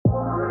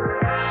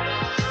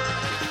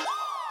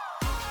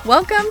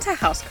Welcome to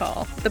House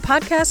Call, the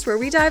podcast where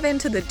we dive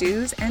into the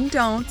do's and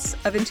don'ts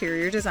of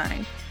interior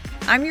design.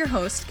 I'm your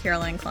host,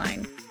 Caroline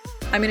Klein.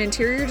 I'm an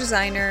interior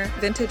designer,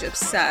 vintage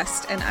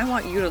obsessed, and I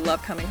want you to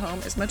love coming home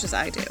as much as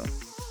I do.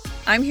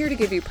 I'm here to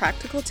give you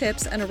practical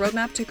tips and a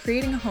roadmap to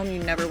creating a home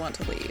you never want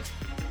to leave.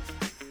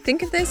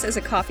 Think of this as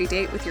a coffee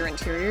date with your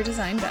interior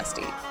design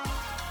bestie.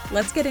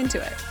 Let's get into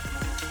it.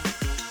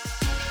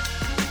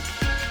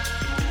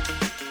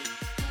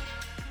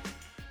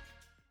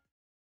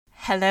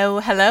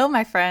 Hello,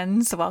 my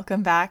friends.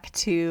 Welcome back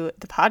to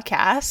the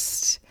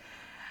podcast.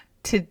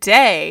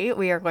 Today,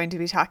 we are going to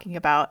be talking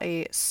about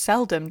a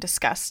seldom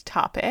discussed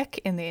topic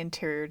in the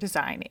interior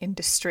design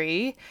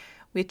industry,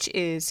 which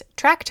is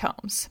tract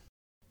homes.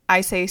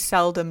 I say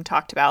seldom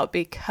talked about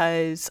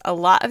because a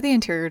lot of the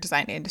interior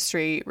design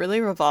industry really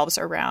revolves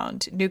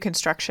around new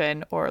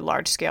construction or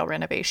large-scale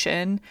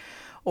renovation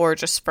or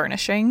just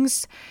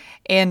furnishings.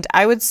 And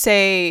I would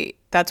say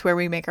that's where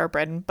we make our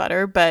bread and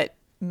butter, but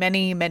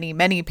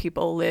many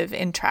people live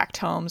in tract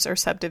homes or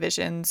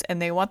subdivisions, and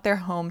they want their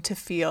home to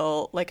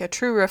feel like a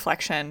true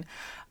reflection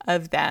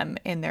of them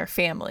and their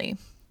family,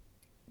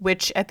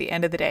 which at the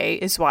end of the day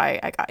is why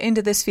I got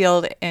into this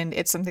field, and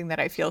it's something that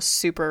I feel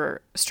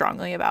super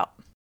strongly about.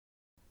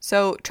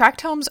 So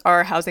tract homes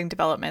are housing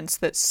developments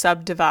that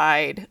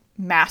subdivide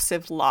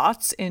massive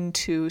lots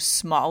into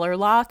smaller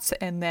lots,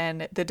 and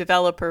then the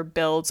developer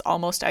builds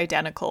almost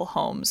identical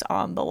homes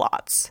on the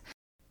lots.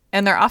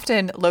 And they're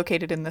often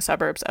located in the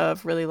suburbs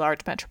of really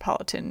large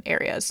metropolitan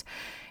areas.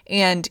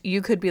 And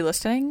you could be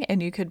listening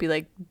and you could be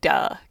like,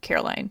 duh,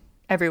 Caroline,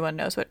 everyone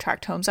knows what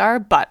tract homes are.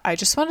 But I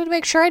just wanted to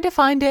make sure I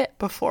defined it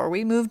before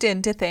we moved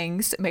into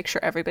things, make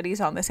sure everybody's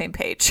on the same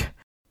page.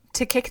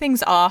 To kick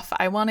things off,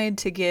 I wanted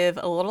to give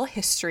a little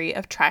history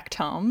of tract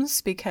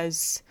homes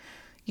because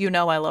you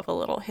know I love a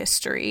little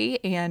history,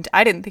 and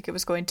I didn't think it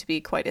was going to be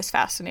quite as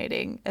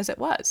fascinating as it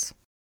was.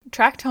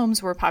 Tract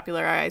homes were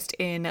popularized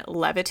in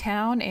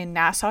Levittown in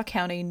Nassau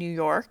County, New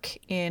York,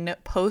 in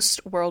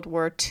post-World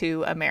War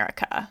II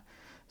America.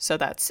 So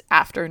that's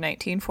after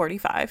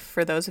 1945,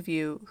 for those of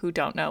you who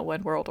don't know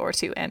when World War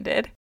II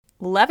ended.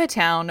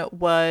 Levittown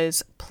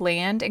was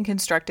planned and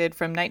constructed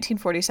from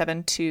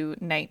 1947 to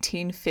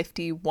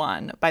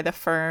 1951 by the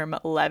firm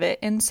Levitt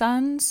and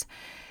Sons,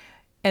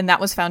 and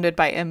that was founded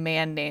by a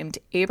man named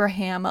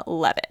Abraham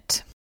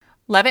Levitt.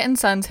 Levitt and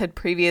Sons had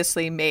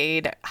previously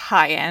made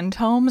high-end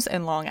homes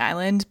in Long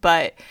Island,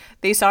 but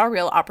they saw a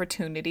real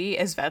opportunity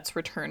as vets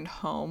returned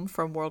home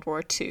from World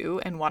War II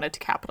and wanted to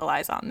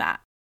capitalize on that.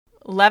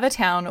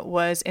 Levittown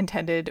was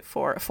intended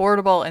for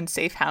affordable and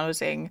safe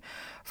housing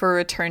for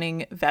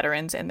returning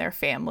veterans and their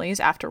families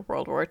after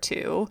World War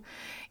II.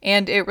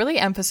 And it really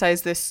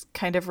emphasized this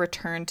kind of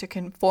return to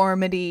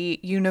conformity,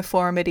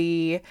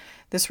 uniformity,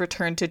 this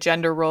return to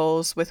gender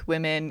roles with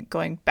women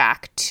going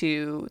back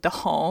to the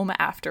home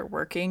after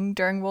working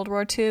during World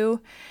War II.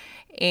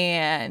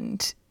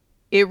 And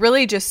it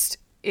really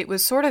it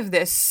was sort of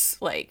this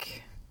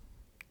like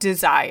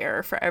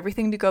desire for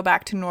everything to go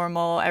back to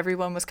normal.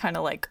 Everyone was kind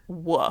of like,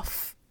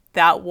 woof,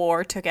 that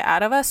war took it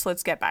out of us.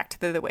 Let's get back to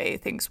the way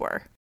things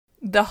were.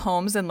 The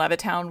homes in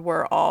Levittown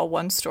were all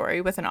one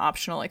story with an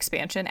optional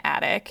expansion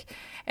attic,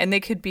 and they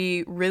could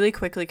be really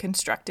quickly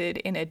constructed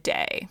in a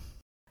day.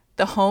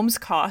 The homes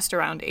cost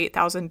around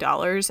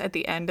 $8,000 at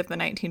the end of the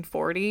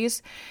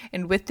 1940s,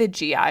 and with the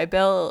GI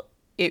Bill,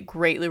 it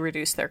greatly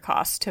reduced their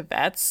cost to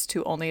vets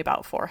to only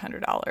about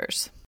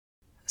 $400.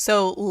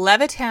 So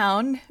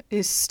Levittown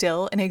is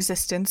still in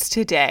existence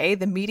today.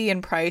 The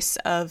median price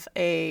of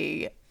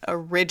a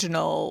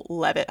original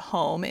Levitt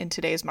home in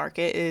today's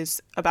market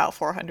is about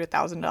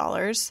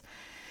 $400,000.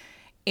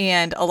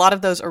 And a lot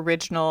of those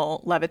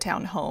original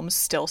Levittown homes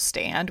still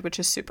stand, which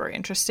is super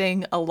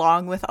interesting,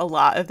 along with a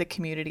lot of the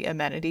community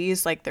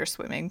amenities like their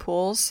swimming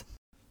pools.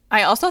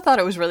 I also thought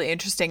it was really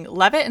interesting.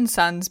 Levitt and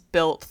Sons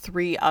built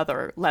 3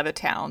 other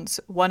Levittowns,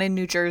 one in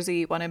New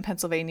Jersey, one in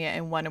Pennsylvania,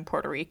 and one in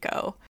Puerto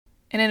Rico.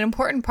 And an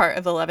important part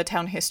of the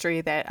Levittown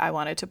history that I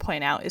wanted to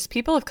point out is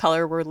people of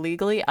color were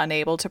legally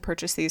unable to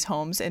purchase these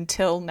homes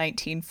until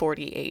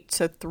 1948,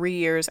 so 3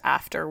 years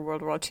after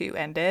World War II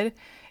ended,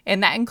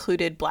 and that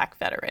included Black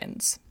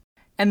veterans.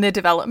 And the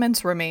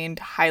developments remained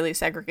highly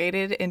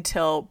segregated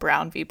until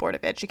Brown v. Board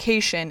of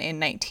Education in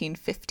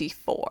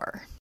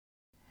 1954.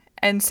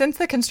 And since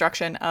the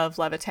construction of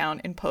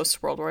Levittown in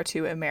post-World War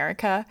II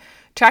America,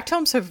 tract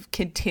homes have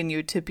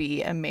continued to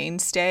be a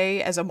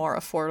mainstay as a more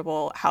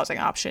affordable housing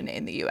option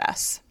in the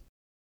U.S.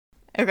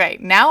 Okay,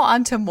 now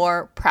on to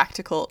more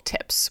practical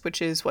tips,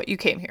 which is what you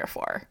came here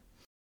for.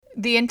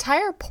 The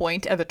entire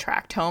point of a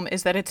tract home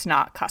is that it's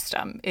not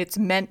custom. It's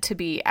meant to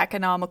be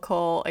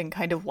economical and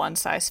kind of one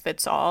size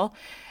fits all.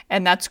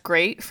 And that's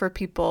great for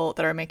people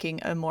that are making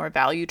a more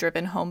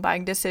value-driven home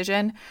buying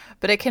decision,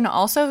 but it can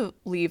also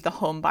leave the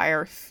home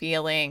buyer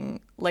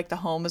feeling like the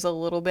home is a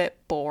little bit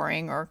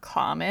boring or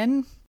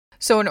common.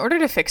 So in order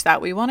to fix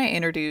that, we want to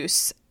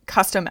introduce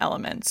custom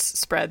elements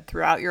spread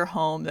throughout your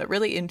home that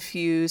really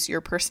infuse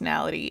your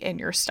personality and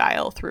your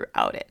style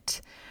throughout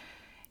it.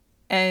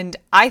 And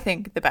I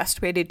think the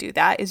best way to do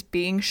that is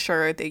being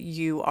sure that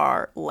you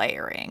are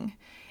layering.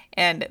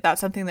 And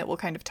that's something that we'll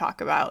kind of talk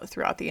about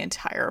throughout the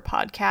entire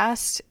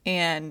podcast.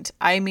 And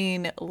I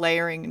mean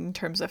layering in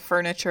terms of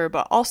furniture,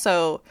 but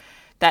also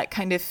that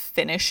kind of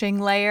finishing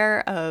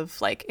layer of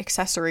like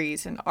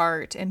accessories and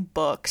art and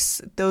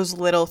books, those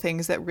little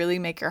things that really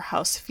make your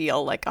house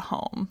feel like a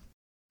home.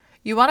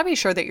 You want to be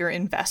sure that you're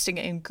investing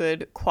in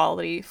good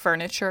quality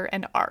furniture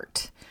and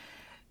art.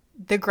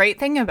 The great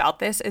thing about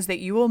this is that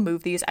you will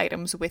move these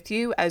items with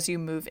you as you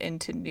move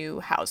into new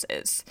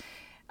houses.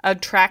 A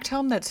tract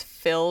home that's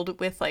filled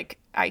with like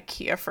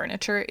IKEA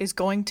furniture is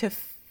going to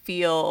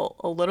feel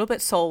a little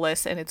bit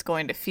soulless, and it's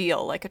going to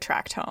feel like a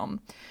tract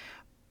home.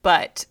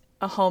 But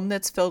a home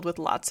that's filled with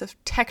lots of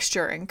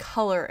texture and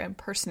color and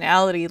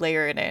personality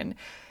layered in,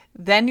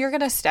 then you're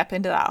going to step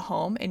into that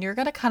home and you're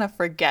going to kind of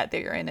forget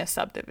that you're in a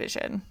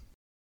subdivision.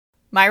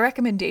 My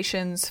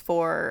recommendations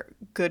for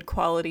good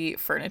quality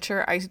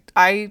furniture,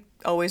 I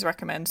always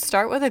recommend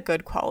start with a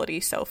good quality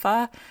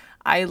sofa.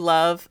 I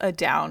love a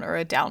down or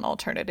a down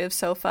alternative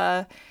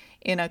sofa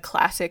in a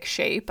classic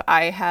shape.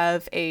 I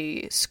have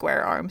a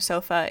square arm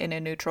sofa in a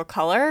neutral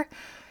color,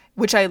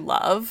 which I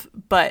love,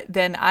 but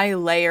then I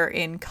layer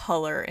in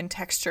color and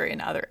texture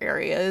in other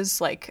areas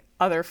like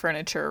other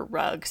furniture,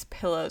 rugs,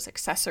 pillows,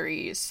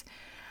 accessories.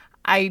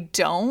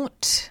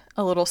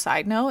 A little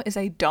side note is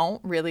I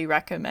don't really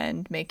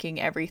recommend making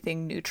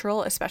everything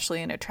neutral,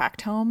 especially in a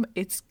tract home.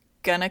 It's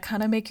gonna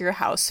kind of make your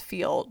house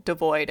feel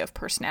devoid of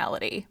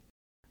personality.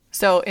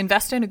 So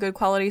invest in a good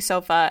quality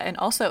sofa and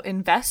also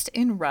invest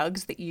in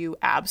rugs that you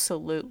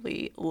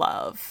absolutely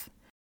love.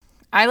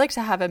 I like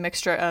to have a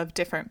mixture of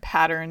different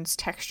patterns,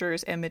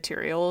 textures, and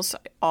materials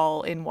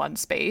all in one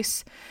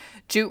space.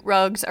 Jute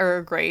rugs are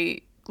a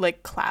great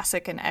like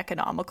classic and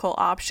economical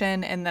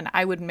option, and then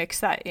I would mix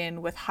that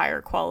in with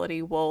higher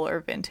quality wool or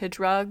vintage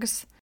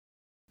rugs.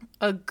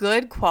 A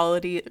good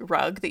quality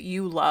rug that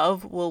you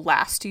love will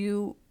last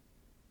you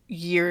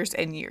years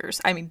and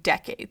years. I mean,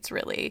 decades,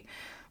 really.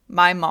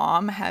 My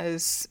mom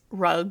has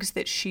rugs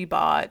that she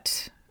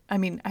bought. I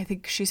mean, I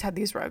think she's had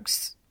these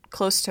rugs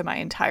close to my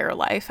entire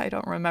life. I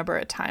don't remember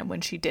a time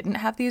when she didn't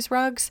have these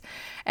rugs,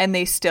 and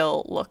they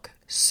still look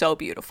so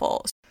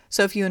beautiful.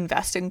 So if you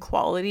invest in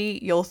quality,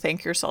 you'll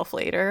thank yourself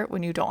later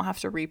when you don't have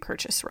to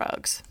repurchase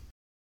rugs.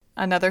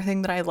 Another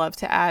thing that I love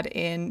to add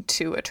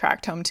into a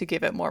tract home to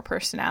give it more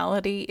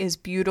personality is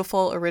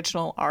beautiful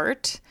original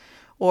art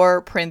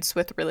or prints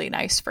with really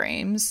nice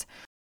frames.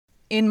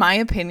 In my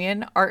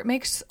opinion, art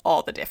makes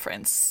all the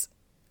difference.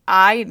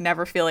 I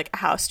never feel like a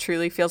house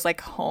truly feels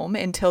like home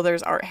until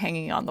there's art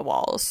hanging on the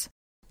walls.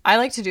 I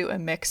like to do a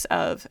mix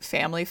of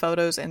family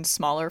photos in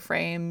smaller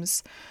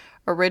frames,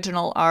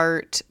 original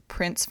art,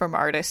 prints from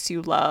artists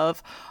you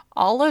love.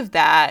 All of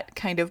that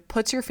kind of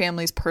puts your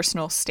family's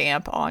personal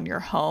stamp on your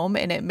home,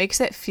 and it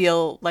makes it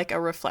feel like a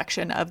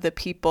reflection of the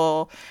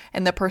people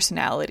and the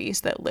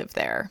personalities that live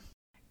there.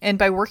 And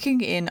by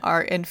working in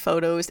art and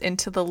photos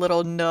into the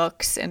little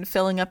nooks and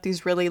filling up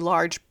these really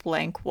large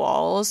blank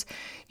walls,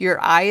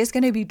 your eye is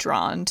going to be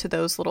drawn to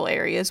those little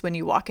areas when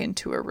you walk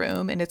into a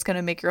room, and it's going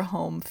to make your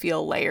home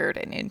feel layered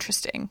and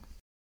interesting.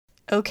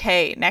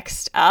 Okay,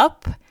 next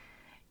up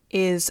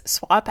is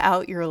swap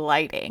out your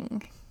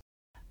lighting.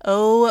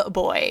 Oh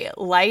boy,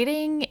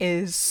 lighting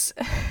is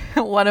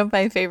one of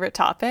my favorite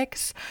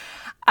topics.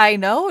 I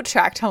know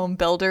tract home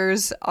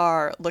builders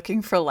are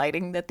looking for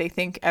lighting that they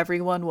think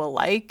everyone will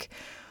like,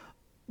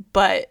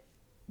 but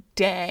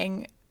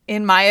dang,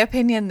 in my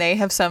opinion, they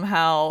have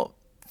somehow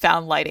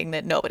found lighting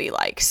that nobody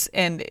likes,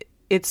 and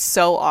it's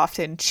so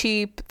often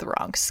cheap, the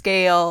wrong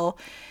scale.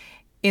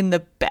 In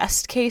the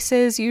best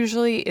cases,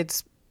 usually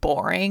it's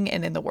boring,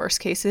 and in the worst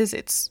cases,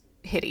 it's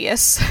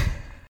hideous.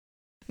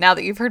 Now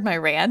that you've heard my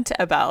rant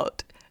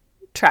about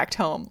tract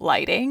home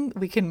lighting,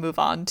 we can move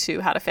on to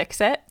how to fix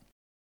it.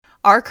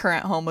 Our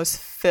current home was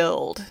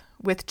filled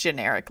with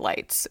generic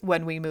lights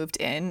when we moved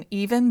in.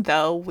 Even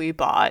though we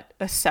bought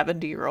a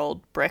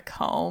 70-year-old brick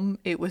home,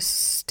 it was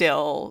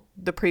still,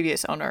 the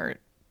previous owner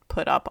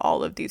put up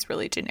all of these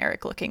really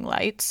generic looking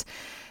lights.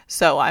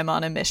 So I'm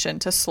on a mission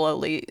to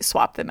slowly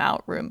swap them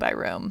out room by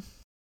room.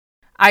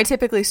 I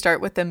typically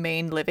start with the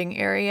main living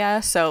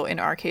area. So in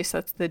our case,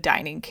 that's the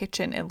dining,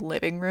 kitchen, and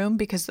living room,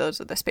 because those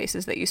are the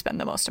spaces that you spend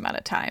the most amount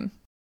of time.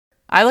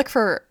 I look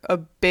for a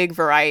big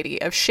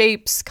variety of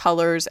shapes,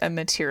 colors, and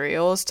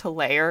materials to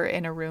layer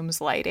in a room's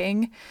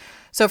lighting.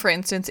 So for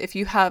instance, if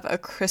you have a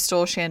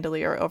crystal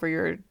chandelier over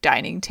your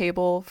dining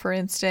table, for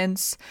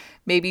instance,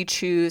 maybe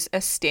choose a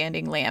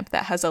standing lamp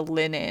that has a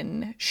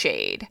linen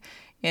shade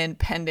and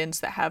pendants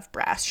that have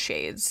brass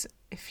shades,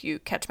 if you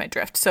catch my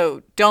drift.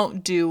 So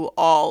don't do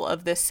all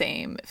of the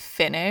same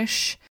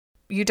finish.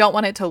 You don't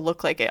want it to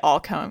look like it all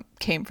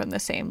came from the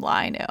same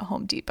line at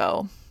Home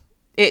Depot.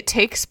 It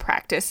takes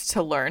practice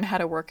to learn how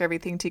to work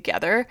everything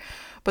together,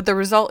 but the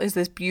result is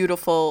this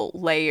beautiful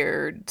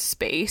layered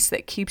space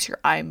that keeps your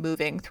eye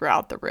moving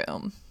throughout the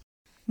room.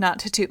 Not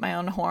to toot my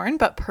own horn,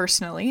 but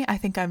personally, I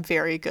think I'm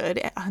very good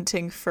at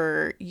hunting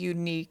for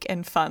unique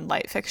and fun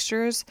light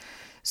fixtures.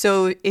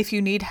 So if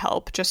you need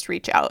help, just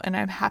reach out and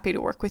I'm happy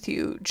to work with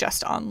you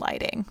just on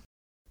lighting.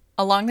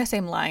 Along the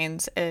same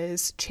lines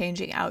as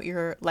changing out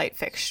your light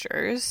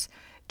fixtures,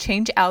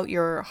 change out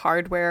your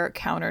hardware,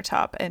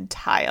 countertop, and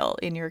tile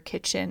in your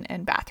kitchen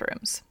and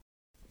bathrooms.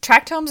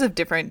 Tract homes of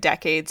different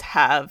decades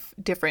have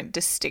different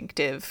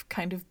distinctive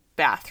kind of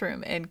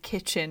bathroom and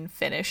kitchen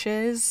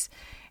finishes.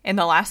 In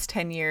the last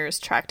 10 years,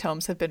 tract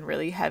homes have been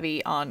really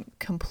heavy on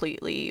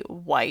completely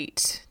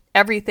white,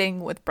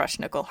 everything with brushed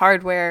nickel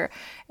hardware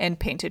and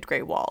painted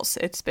gray walls.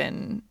 It's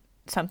been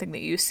something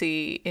that you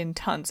see in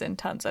tons and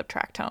tons of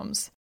tract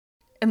homes.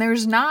 And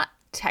there's not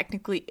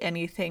technically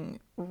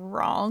anything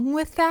wrong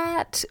with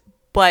that,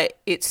 but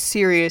it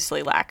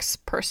seriously lacks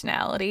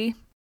personality.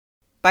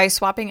 By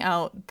swapping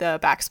out the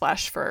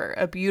backsplash for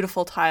a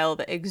beautiful tile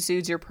that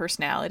exudes your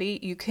personality,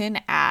 you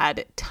can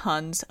add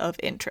tons of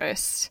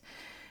interest.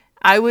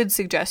 I would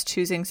suggest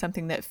choosing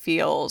something that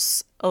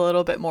feels a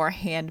little bit more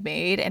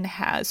handmade and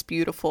has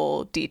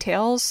beautiful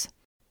details.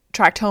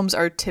 Tract homes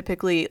are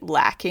typically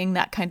lacking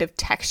that kind of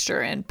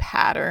texture and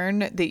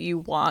pattern that you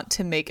want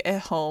to make a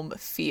home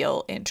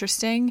feel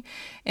interesting,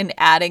 and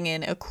adding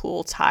in a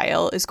cool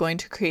tile is going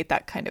to create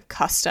that kind of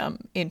custom,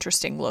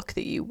 interesting look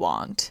that you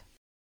want.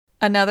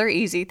 Another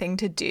easy thing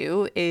to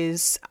do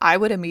is I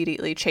would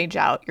immediately change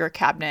out your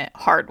cabinet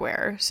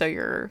hardware, so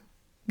your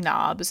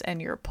knobs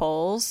and your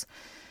pulls.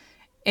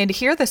 And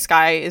here the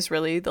sky is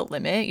really the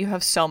limit. You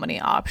have so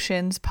many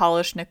options: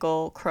 polished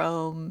nickel,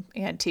 chrome,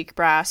 antique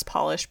brass,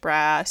 polished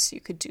brass. You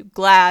could do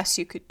glass,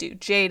 you could do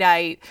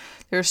jadeite.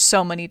 There's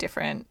so many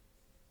different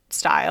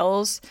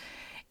styles.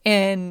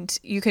 And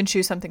you can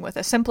choose something with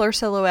a simpler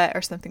silhouette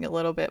or something a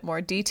little bit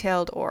more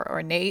detailed or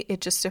ornate.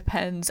 It just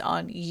depends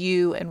on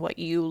you and what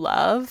you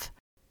love.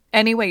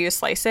 Any way you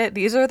slice it,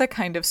 these are the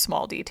kind of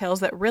small details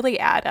that really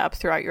add up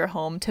throughout your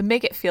home to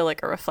make it feel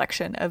like a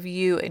reflection of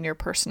you and your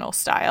personal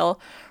style,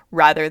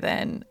 rather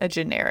than a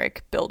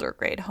generic builder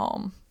grade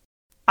home.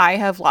 I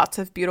have lots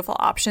of beautiful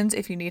options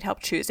if you need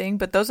help choosing,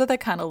 but those are the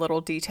kind of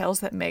little details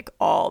that make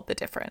all the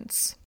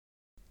difference.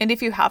 And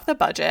if you have the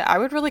budget, I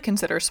would really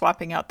consider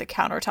swapping out the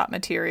countertop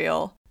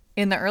material.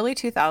 In the early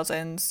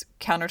 2000s,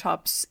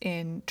 countertops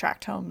in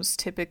tract homes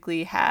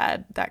typically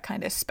had that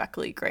kind of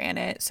speckly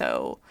granite,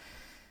 so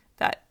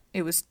that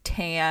it was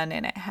tan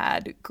and it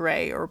had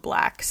gray or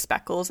black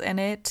speckles in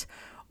it,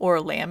 or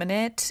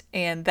laminate,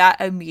 and that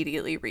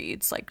immediately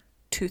reads like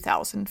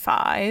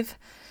 2005.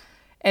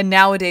 And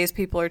nowadays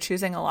people are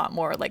choosing a lot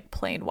more like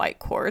plain white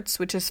quartz,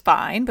 which is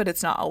fine, but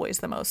it's not always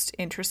the most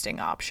interesting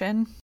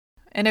option.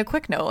 And a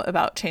quick note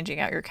about changing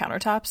out your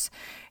countertops: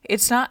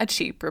 it's not a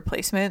cheap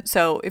replacement,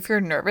 so if you're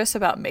nervous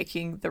about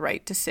making the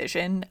right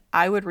decision,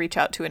 I would reach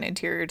out to an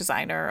interior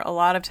designer. A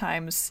lot of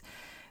times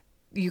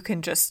you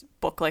can just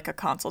book like a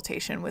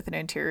consultation with an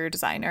interior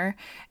designer,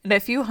 and a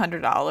few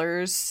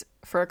 $100s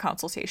for a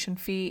consultation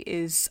fee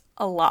is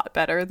a lot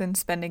better than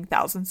spending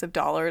thousands of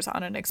dollars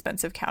on an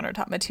expensive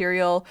countertop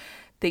material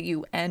that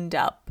you end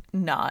up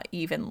not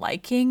even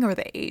liking or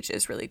that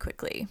ages really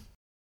quickly.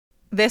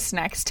 This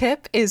next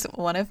tip is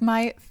one of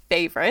my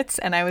favorites,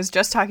 and I was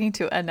just talking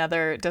to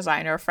another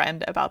designer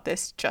friend about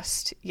this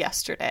just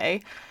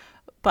yesterday,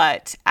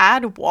 but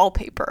add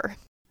wallpaper.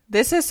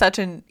 This is such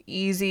an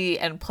easy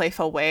and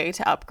playful way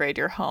to upgrade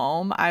your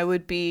home. I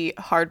would be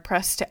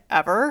hard-pressed to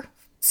ever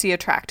see a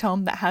tract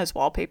home that has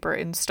wallpaper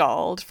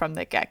installed from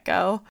the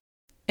get-go.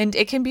 And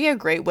it can be a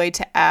great way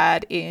to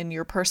add in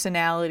your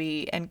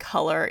personality and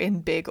color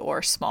in big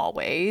or small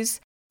ways.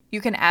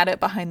 You can add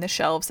it behind the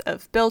shelves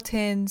of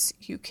built-ins.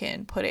 You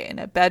can put it in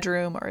a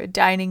bedroom or a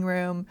dining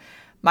room.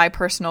 My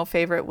personal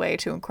favorite way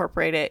to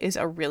incorporate it is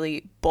a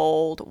really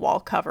bold wall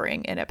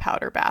covering in a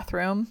powder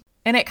bathroom.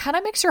 And it kind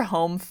of makes your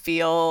home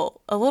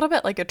feel a little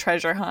bit like a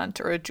treasure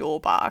hunt or a jewel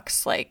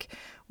box. Like,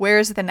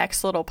 where's the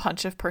next little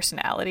punch of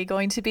personality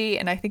going to be?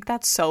 And I think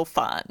that's so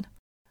fun.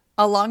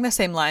 Along the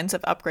same lines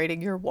of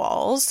upgrading your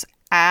walls,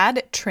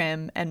 add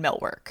trim and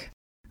millwork.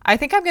 I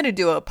think I'm going to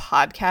do a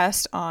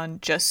podcast on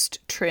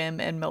just trim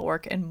and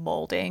millwork and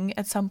molding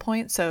at some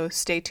point, so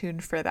stay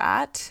tuned for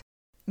that.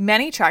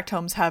 Many tract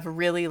homes have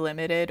really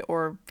limited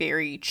or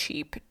very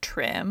cheap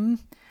trim.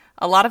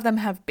 A lot of them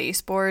have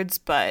baseboards,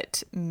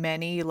 but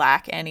many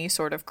lack any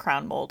sort of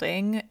crown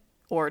molding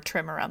or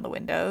trim around the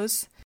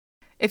windows.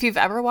 If you've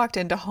ever walked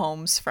into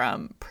homes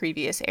from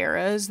previous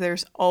eras,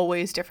 there's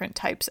always different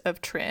types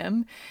of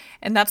trim,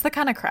 and that's the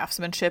kind of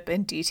craftsmanship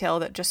and detail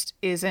that just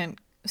isn't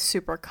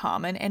super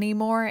common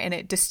anymore, and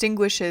it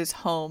distinguishes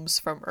homes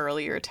from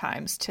earlier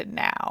times to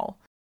now.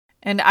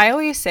 And I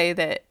always say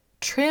that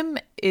trim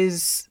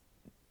is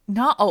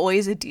not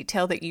always a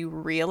detail that you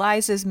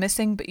realize is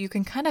missing, but you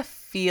can kind of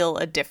feel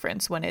a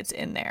difference when it's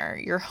in there.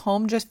 Your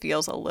home just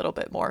feels a little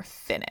bit more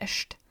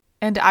finished.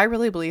 And I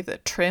really believe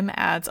that trim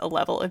adds a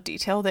level of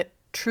detail that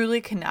truly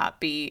cannot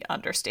be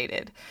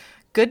understated.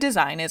 Good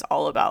design is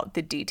all about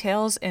the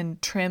details, and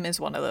trim is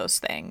one of those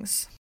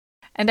things.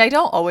 And I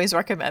don't always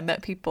recommend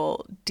that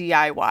people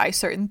DIY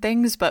certain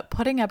things, but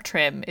putting up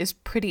trim is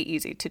pretty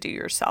easy to do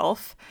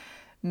yourself.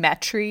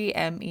 Metrie,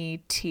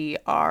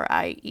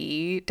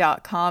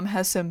 metrie.com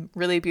has some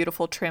really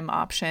beautiful trim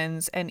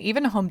options, and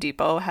even Home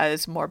Depot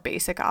has more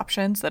basic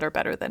options that are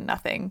better than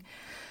nothing.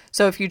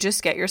 So if you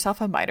just get yourself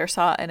a miter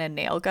saw and a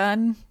nail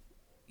gun,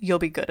 you'll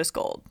be good as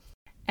gold.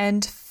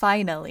 And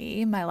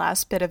finally, my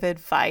last bit of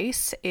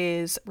advice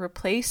is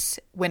replace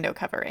window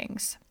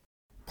coverings.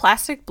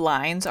 Plastic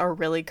blinds are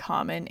really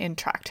common in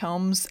tract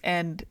homes,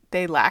 and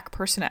they lack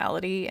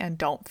personality and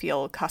don't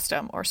feel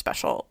custom or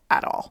special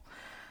at all.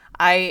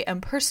 I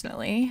am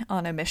personally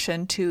on a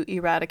mission to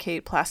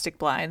eradicate plastic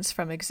blinds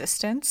from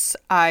existence.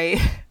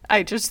 I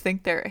just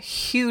think they're a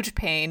huge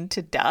pain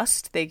to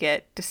dust. They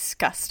get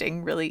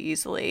disgusting really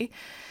easily.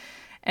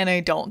 And I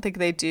don't think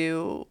they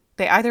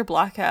either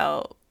block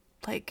out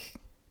like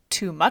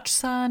too much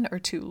sun or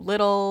too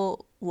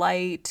little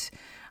light.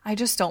 I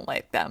just don't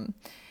like them.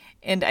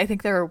 And I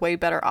think there are way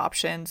better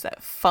options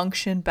that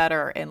function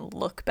better and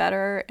look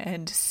better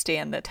and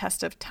stand the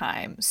test of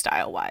time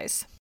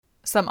style-wise.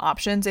 Some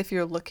options if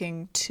you're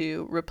looking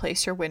to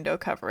replace your window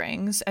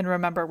coverings. And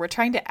remember, we're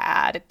trying to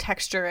add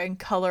texture and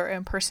color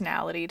and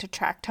personality to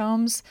tract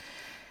homes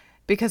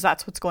because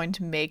that's what's going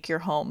to make your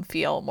home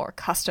feel more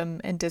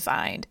custom and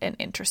designed and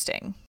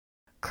interesting.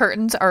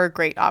 Curtains are a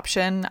great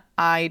option.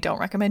 I don't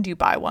recommend you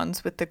buy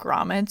ones with the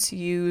grommets.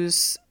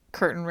 Use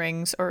curtain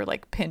rings or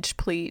like pinch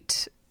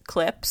pleat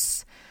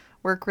clips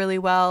work really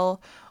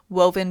well.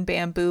 Woven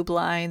bamboo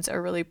blinds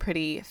are really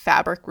pretty.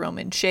 Fabric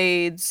Roman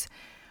shades.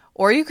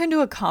 Or you can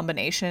do a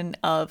combination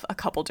of a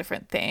couple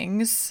different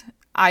things.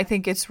 I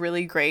think it's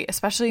really great,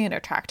 especially in a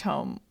tract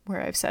home where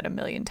I've said a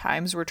million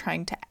times, we're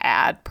trying to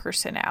add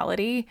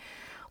personality.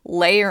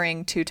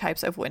 Layering two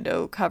types of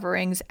window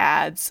coverings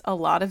adds a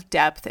lot of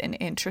depth and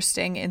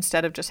interesting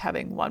instead of just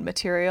having one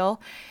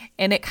material.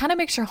 And it kind of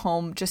makes your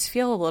home just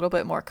feel a little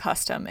bit more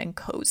custom and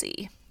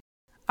cozy.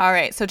 All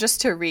right, so just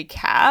to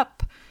recap,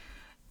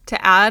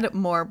 to add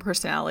more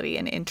personality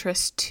and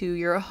interest to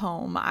your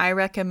home, I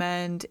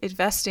recommend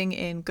investing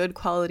in good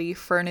quality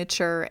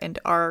furniture and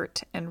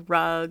art and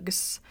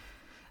rugs,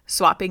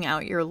 swapping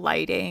out your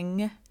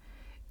lighting,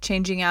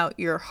 changing out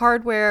your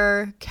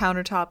hardware,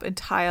 countertop, and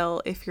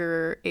tile if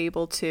you're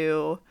able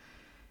to.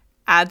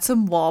 Add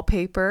some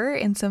wallpaper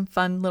in some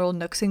fun little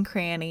nooks and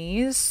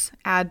crannies.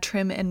 Add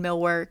trim and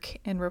millwork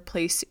and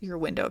replace your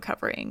window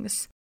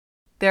coverings.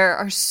 There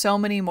are so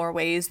many more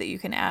ways that you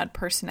can add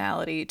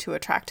personality to a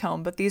tract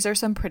home, but these are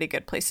some pretty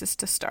good places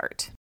to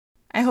start.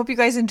 I hope you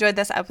guys enjoyed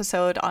this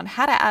episode on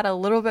how to add a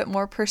little bit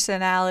more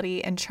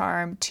personality and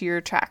charm to your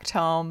tract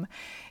home.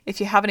 If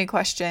you have any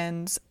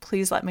questions,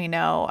 please let me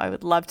know. I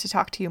would love to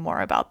talk to you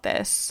more about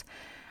this.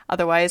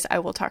 Otherwise, I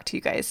will talk to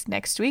you guys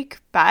next week.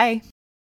 Bye.